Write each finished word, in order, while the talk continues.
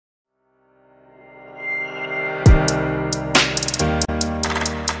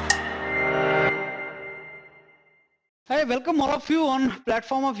Hi, welcome all of you on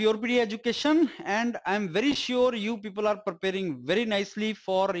platform of YourPedia Education, and I'm very sure you people are preparing very nicely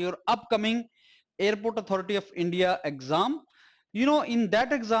for your upcoming Airport Authority of India exam. You know, in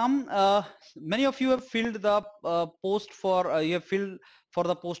that exam, many of you have filled the post for you have filled for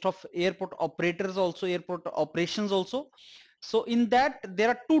the post of airport operators, also airport operations also. So in that there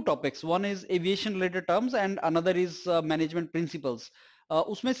are two topics. One is aviation related terms, and another is management principles.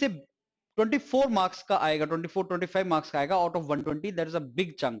 उसमें से 24 marks का आएगा, 24-25 marks का आएगा out of 120. That is a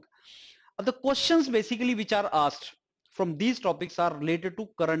big chunk. The questions basically which are asked from these topics are related to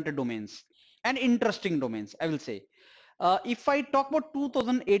current domains and interesting domains, I will say. If I talk about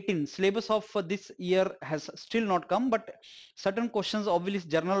 2018 syllabus of this year has still not come, but certain questions, obviously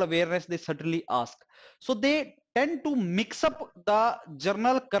general awareness, they certainly ask. So they tend to mix up the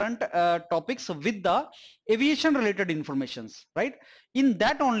general current topics with the aviation related informations, right? In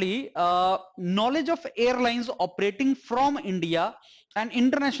that only, knowledge of airlines operating from India and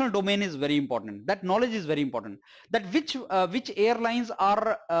international domain is very important. That knowledge is very important. That which airlines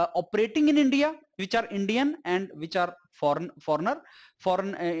are operating in India, which are Indian and which are foreign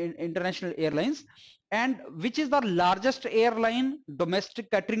international airlines, and which is the largest airline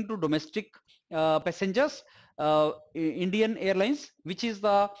domestic catering to domestic passengers, Indian Airlines, which is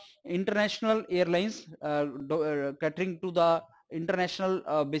the international airlines catering to the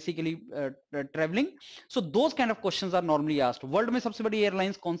international basically traveling. So those kind of questions are normally asked. World में सबसे बड़ी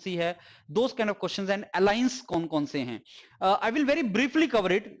airlines कौन सी है? Those kind of questions, and alliance कौन से हैं? I will very briefly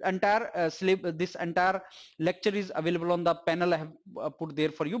cover it. This entire lecture is available on the panel I have put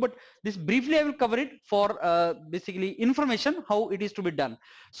there for you, but this briefly I will cover it for basically information how it is to be done.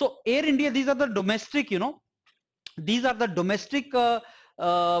 So Air India, these are the domestic, these are the domestic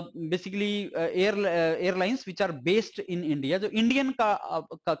basically airlines which are based in India. जो Indian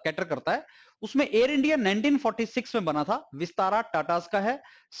का cater करता है, उसमें air India 1946 में बना था. विस्तारा टाटास का है,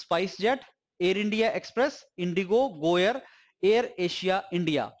 spice jet, air India express, Indigo, Go Air Asia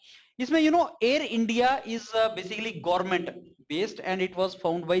India. इसमें air India is basically government based and it was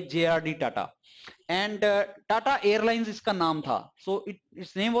found by JRD Tata, and Tata airlines इसका नाम था. So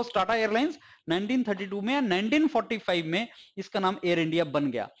it's name was Tata airlines 1932 में, 1945 में इसका नाम एयर इंडिया बन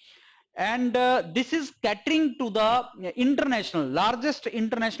गया. And this is catering to the international, largest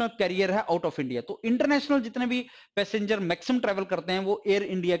international career है आउट ऑफ इंडिया. तो इंटरनेशनल जितने भी पैसेंजर मैक्सिमम ट्रेवल करते हैं वो एयर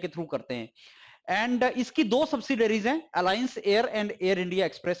इंडिया के थ्रू करते हैं. एंड इसकी दो सब्सिडरीज हैं, alliance air and air India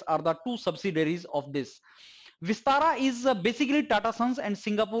express are the two subsidiaries of this. Vistara is basically Tata sons and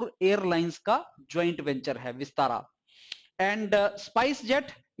Singapore airlines का ज्वाइंट वेंचर है Vistara. And spice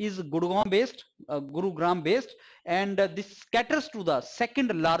jet is Gurugram based, and this caters to the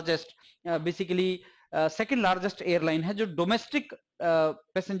second largest second largest airline है जो domestic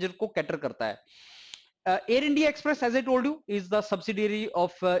passenger को cater करता है. Air India Express, as I told you, is the subsidiary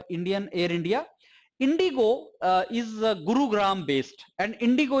of Indian Air India. Indigo is Gurugram based, and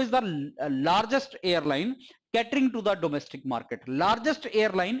Indigo is the largest airline catering to the domestic market. Largest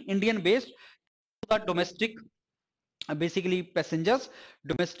airline Indian based to the domestic basically passengers,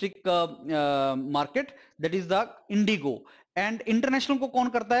 domestic market, that is the Indigo. And international को कौन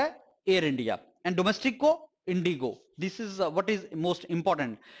करता है? Air India. And domestic को Indigo. This is what is most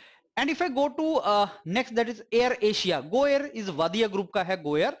important. And if I go to next, that is Air Asia. Go Air is Wadia Group का है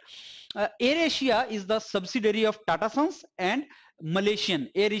Go Air. Air Asia is the subsidiary of Tata Sons and Malaysian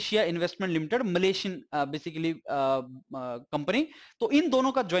Air Asia Investment Limited, Malaysian basically company. तो इन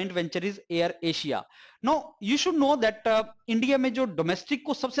दोनों का joint venture is Air Asia. Now you should know that India में जो domestic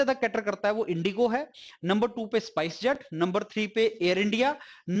को सबसे ज्यादा cater करता है वो इंडिगो है. नंबर 2 पे स्पाइस जेट, नंबर 3 पे एयर इंडिया,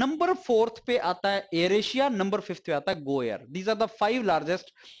 नंबर 4 पे आता है एयर एशिया, नंबर 5 पे आता है Go Air. These are the 5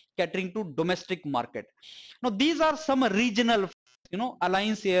 largest catering to domestic market. Now these are some regional,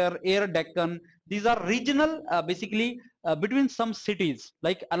 Alliance Air, Air Deccan, these are regional basically between some cities.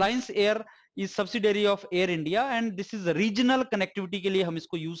 Like Alliance Air is subsidiary of Air India, and this is regional connectivity के लिए हम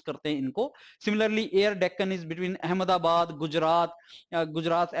इसको use करते हैं इनको. Similarly Air Deccan is between Ahmedabad,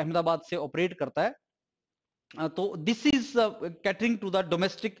 Gujarat Ahmedabad से operate करता है. So this is catering to the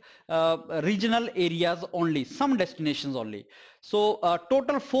domestic regional areas only, some destinations only. So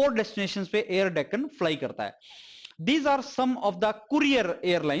total 4 destinations पे Air Deccan fly करता है. These are some of the courier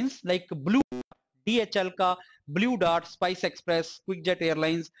airlines like Blue DHL का Blue Dart, Spice Express, Quickjet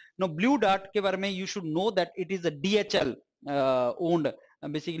Airlines. Now Blue Dart के बारे में you should know that it is a DHL owned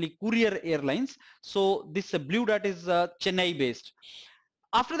basically courier airlines. So this Blue Dart is Chennai based.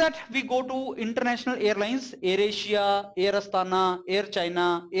 After that we go to international airlines: Air Asia, Air Astana, Air China,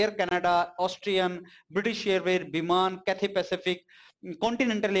 Air Canada, Austrian, British Airways, Biman, Cathay Pacific,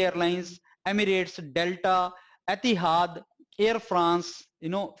 Continental Airlines, Emirates, Delta, Etihad, Air France,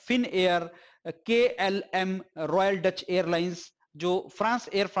 Finnair, KLM, royal Dutch airlines, जो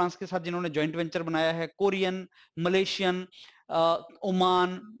air France के साथ जिन्होंने joint venture बनाया है, Korean, Malaysian,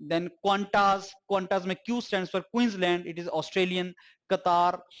 Oman, then क्वांटाज में Q stands for Queensland, it is Australian,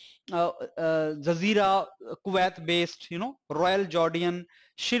 कतार, जजीरा Kuwait based, royal जॉर्डियन,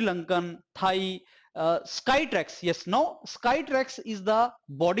 Sri Lankan, Thai, Skytrax, yes, now Skytrax is the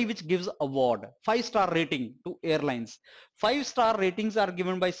body which gives award 5-star rating to airlines. 5-star ratings are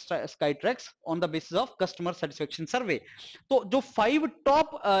given by Skytrax on the basis of customer satisfaction survey. तो जो 5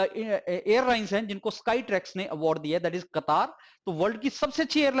 top airlines हैं जिनको Skytrax ने award दिया, that is कतार. तो world की सबसे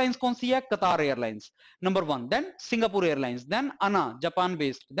अच्छी एयरलाइंस कौन सी है? कतार airlines number 1, then Singapore airlines, then अना Japan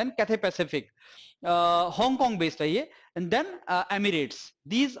based, then Cathay Pacific Hong Kong based है ये, and then Emirates.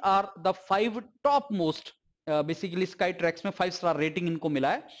 These are the 5 top most basically Skytrax में 5-star rating इनको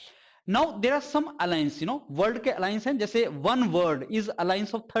मिला है. Now there are some alliance, world के alliance हैं, जैसे One World is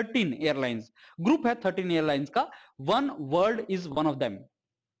alliance of 13 airlines, group है 13 airlines का, One World is one of them.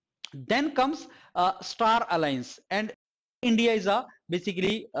 Then comes Star Alliance, and India is a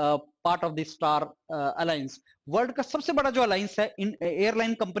basically part of the Star Alliance. World का सबसे बड़ा जो alliance है इन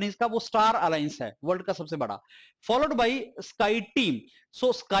airline companies का, वो star alliance है, वर्ल्ड का सबसे बड़ा, followed by sky team.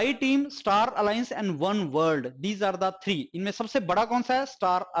 So sky team, star alliance and one world, these are the 3. इनमें सबसे बड़ा कौन सा है?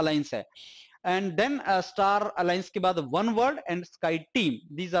 स्टार अलायंस है. एंड देन स्टार अलायंस के बाद one world and sky team,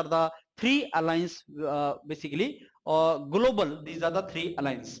 these are the 3 alliance basically, और global, these are the 3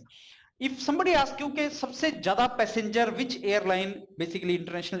 alliance. If somebody asks you कि सबसे ज्यादा passenger which airline, basically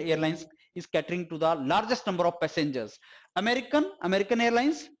international airlines is catering to the largest number of passengers, American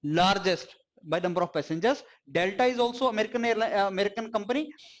Airlines largest by number of passengers, Delta is also American company,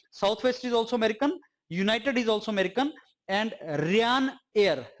 Southwest is also American, United is also American, and Ryan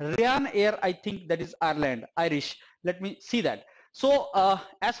Air I think that is Irish, let me see that. So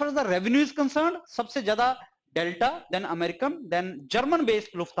as far as the revenue is concerned, सबसे ज्यादा Delta, then American, then German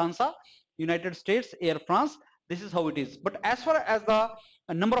based Lufthansa, United States Air France. This is how it is. But as far as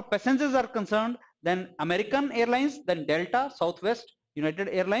the number of passengers are concerned, then American Airlines, then Delta, Southwest, United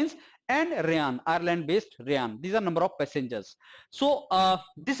Airlines, and Ryan, Ireland based Ryan. These are number of passengers. So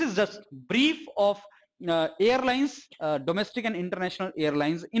this is just brief of airlines, domestic and international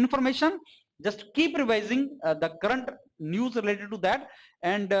airlines information. Just keep revising the current news related to that.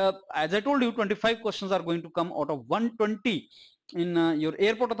 And as I told you, 25 questions are going to come out of 120 in your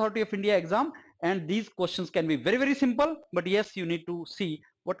Airport Authority of India exam. And these questions can be very, very simple. But yes, you need to see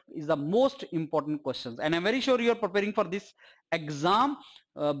what is the most important questions. And I'm very sure you're preparing for this exam.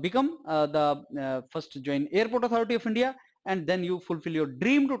 Become the first to join Airport Authority of India. And then you fulfill your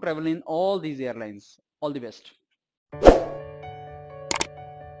dream to travel in all these airlines. All the best.